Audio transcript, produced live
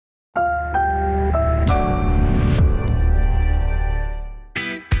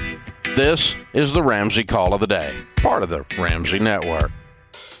This is the Ramsey Call of the Day, part of the Ramsey Network.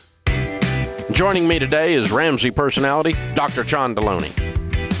 Joining me today is Ramsey personality, Dr. John Deloney.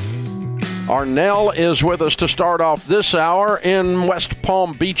 Arnell is with us to start off this hour in West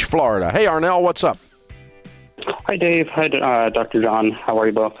Palm Beach, Florida. Hey, Arnell, what's up? Hi, Dave. Hi, Dr. John. How are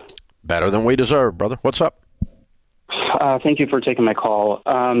you both? Better than we deserve, brother. What's up? Thank you for taking my call.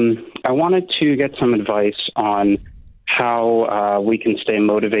 I wanted to get some advice on how we can stay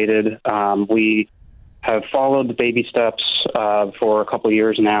motivated. We have followed the baby steps for a couple of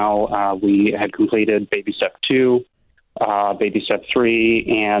years now. We had completed baby step 2, baby step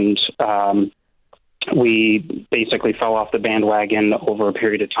 3, and we basically fell off the bandwagon over a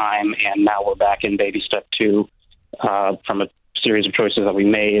period of time, and now we're back in baby step 2 from a series of choices that we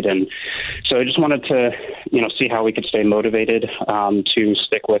made. And so I just wanted to, see how we could stay motivated to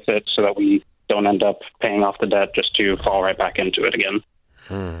stick with it so that we don't end up paying off the debt just to fall right back into it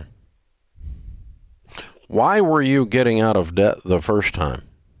again. Why were you getting out of debt the first time?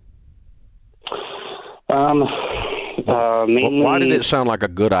 Mainly, why did it sound like a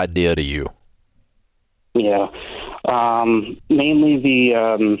good idea to you? Yeah. Mainly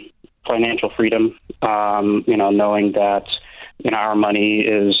the financial freedom, knowing that our money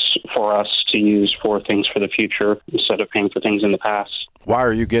is for us to use for things for the future instead of paying for things in the past. Why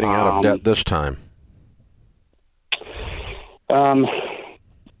are you getting out of debt this time?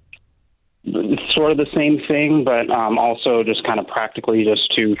 It's sort of the same thing, but also just kind of practically just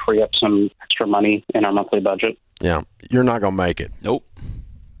to free up some extra money in our monthly budget. Yeah, you're not going to make it. Nope.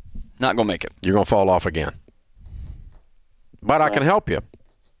 Not going to make it. You're going to fall off again. But I can help you.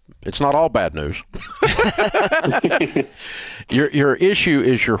 It's not all bad news. Your issue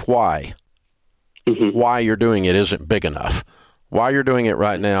is your why. Mm-hmm. Why you're doing it isn't big enough. Why you're doing it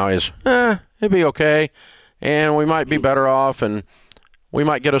right now is, it'd be okay, and we might be better off, and we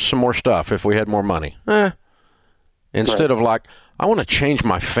might get us some more stuff if we had more money. Instead of like, I want to change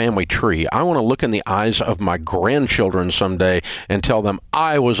my family tree. I want to look in the eyes of my grandchildren someday and tell them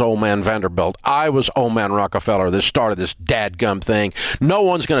I was old man Vanderbilt. I was old man Rockefeller that started this dadgum thing. No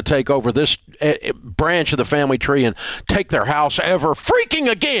one's going to take over this branch of the family tree and take their house ever freaking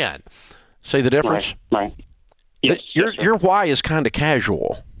again. See the difference? Right. Yes, your why is kind of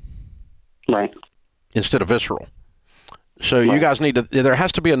casual. Right. Instead of visceral. So you guys there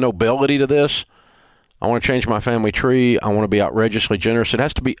has to be a nobility to this. I want to change my family tree. I want to be outrageously generous. It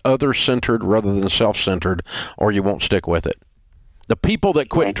has to be other-centered rather than self-centered, or you won't stick with it. The people that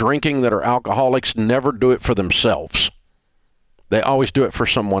quit drinking that are alcoholics never do it for themselves. They always do it for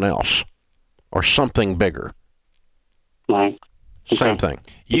someone else or something bigger. Right. Same thing.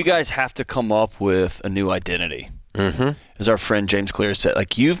 You guys have to come up with a new identity. Mm-hmm. As our friend James Clear said,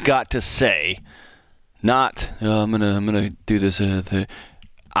 you've got to say, not, I'm gonna do this.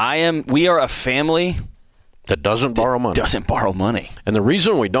 We are a family that doesn't borrow money. And the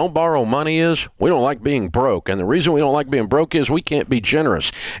reason we don't borrow money is we don't like being broke. And the reason we don't like being broke is we can't be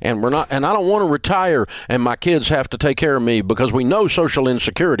generous. And I don't want to retire and my kids have to take care of me because we know social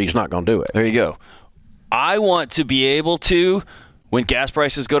insecurity is not going to do it. There you go. I want to be able to, when gas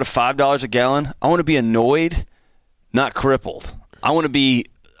prices go to $5 a gallon, I want to be annoyed, not crippled. I want to be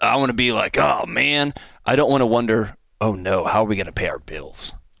like, oh man, I don't want to wonder, oh no, how are we going to pay our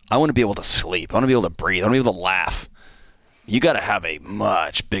bills? I want to be able to sleep. I want to be able to breathe. I want to be able to laugh. You got to have a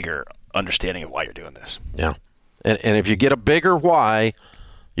much bigger understanding of why you're doing this. Yeah. And if you get a bigger why,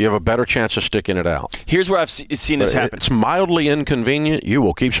 you have a better chance of sticking it out. Here's where I've seen this happen. It's mildly inconvenient. You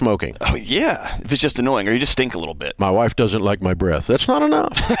will keep smoking. Oh, yeah. If it's just annoying or you just stink a little bit. My wife doesn't like my breath. That's not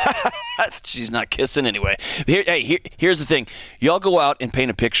enough. She's not kissing anyway. Here's the thing. Y'all go out and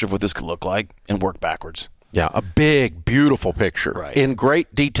paint a picture of what this could look like and work backwards. Yeah, a big, beautiful picture in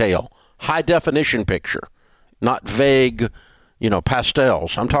great detail, high-definition picture, not vague,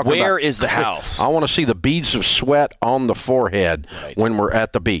 pastels. I'm talking about... Where is the house? I want to see the beads of sweat on the forehead when we're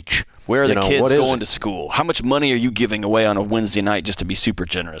at the beach. Where are the kids going to school? How much money are you giving away on a Wednesday night just to be super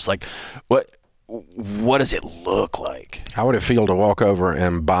generous? What does it look like? How would it feel to walk over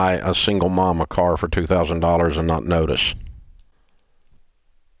and buy a single mom a car for $2,000 and not notice?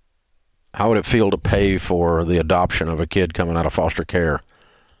 How would it feel to pay for the adoption of a kid coming out of foster care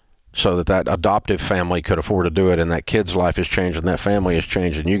so that adoptive family could afford to do it and that kid's life is changed and that family is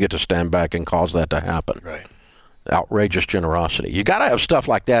changed and you get to stand back and cause that to happen? Right. Outrageous generosity. You got to have stuff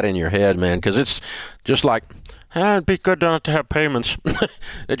like that in your head, man, because it's just like, it'd be good not to have payments.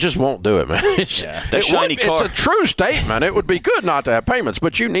 It just won't do it, man. It's a true statement. It would be good not to have payments,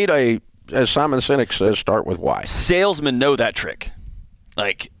 but you need as Simon Sinek says, start with why. Salesmen know that trick.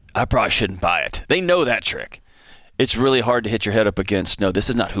 I probably shouldn't buy it. They know that trick. it's really hard to hit your head up against, no, this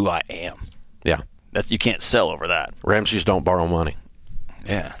is not who I am. Yeah. You can't sell over that. Ramses don't borrow money.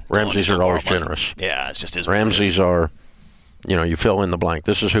 Yeah. Ramses are always generous. Yeah, it's just his Ramses are, you fill in the blank.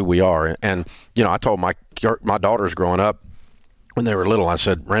 This is who we are. And, I told my daughters growing up, when they were little, I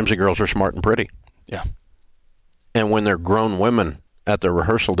said, Ramsey girls are smart and pretty. Yeah. And when they're grown women at their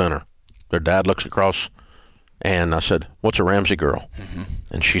rehearsal dinner, their dad looks across, and I said, what's a Ramsey girl? Mm-hmm.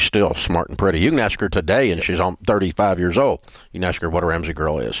 And she's still smart and pretty. You can ask her today, and she's 35 years old. You can ask her what a Ramsey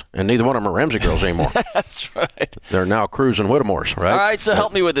girl is. And neither one of them are Ramsey girls anymore. That's right. They're now Cruz and Whittemores, right? All right, so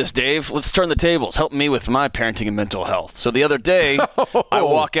help me with this, Dave. Let's turn the tables. Help me with my parenting and mental health. So the other day, I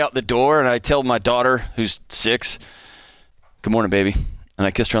walk out the door, and I tell my daughter, who's 6, good morning, baby. And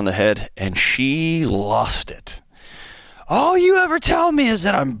I kissed her on the head, and she lost it. All you ever tell me is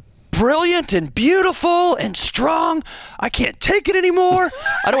that I'm brilliant and beautiful and strong. I can't take it anymore.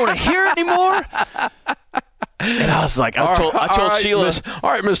 I don't want to hear it anymore. And I was like, I told Sheila.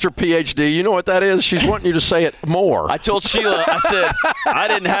 All right, Mr. PhD, you know what that is? She's wanting you to say it more. I told Sheila, I said, I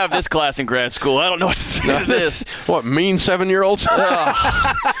didn't have this class in grad school. I don't know what to say to this. What, mean 7-year-olds?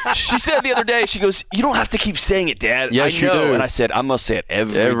 She said the other day, she goes, you don't have to keep saying it, Dad. Yes, I know. you do. And I said, I must say it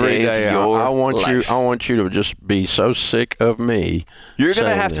every day of your I want life. I want you to just be so sick of me. You're going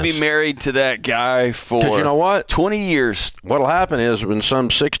to have to be married to that guy for 'cause you know what? 20 years. What'll happen is when some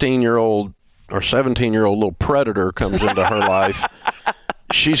 16-year-old or 17-year-old little predator comes into her life,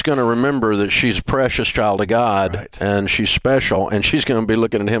 she's going to remember that she's a precious child of God, right, and she's special, and she's going to be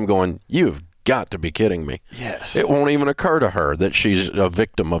looking at him going, you've got to be kidding me. Yes. It won't even occur to her that she's a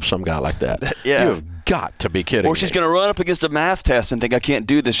victim of some guy like that. Yeah. You've got to be kidding me. Or she's going to run up against a math test and think, I can't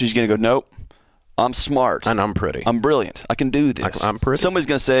do this. She's going to go, nope. I'm smart. And I'm pretty. I'm brilliant. I can do this. I'm pretty. Somebody's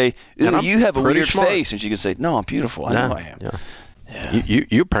going to say, you have a weird smart face. And she's going to say, no, I'm beautiful. I know I am. Yeah. Yeah.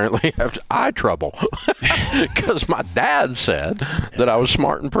 You apparently have eye trouble because my dad said that I was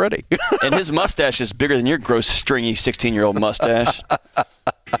smart and pretty. And his mustache is bigger than your gross, stringy 16-year-old mustache.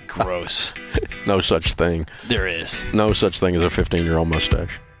 Gross. No such thing. There is. No such thing as a 15-year-old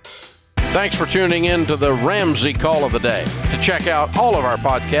mustache. Thanks for tuning in to the Ramsey Call of the Day. To check out all of our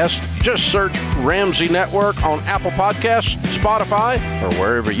podcasts, just search Ramsey Network on Apple Podcasts, Spotify, or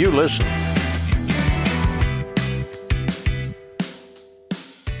wherever you listen.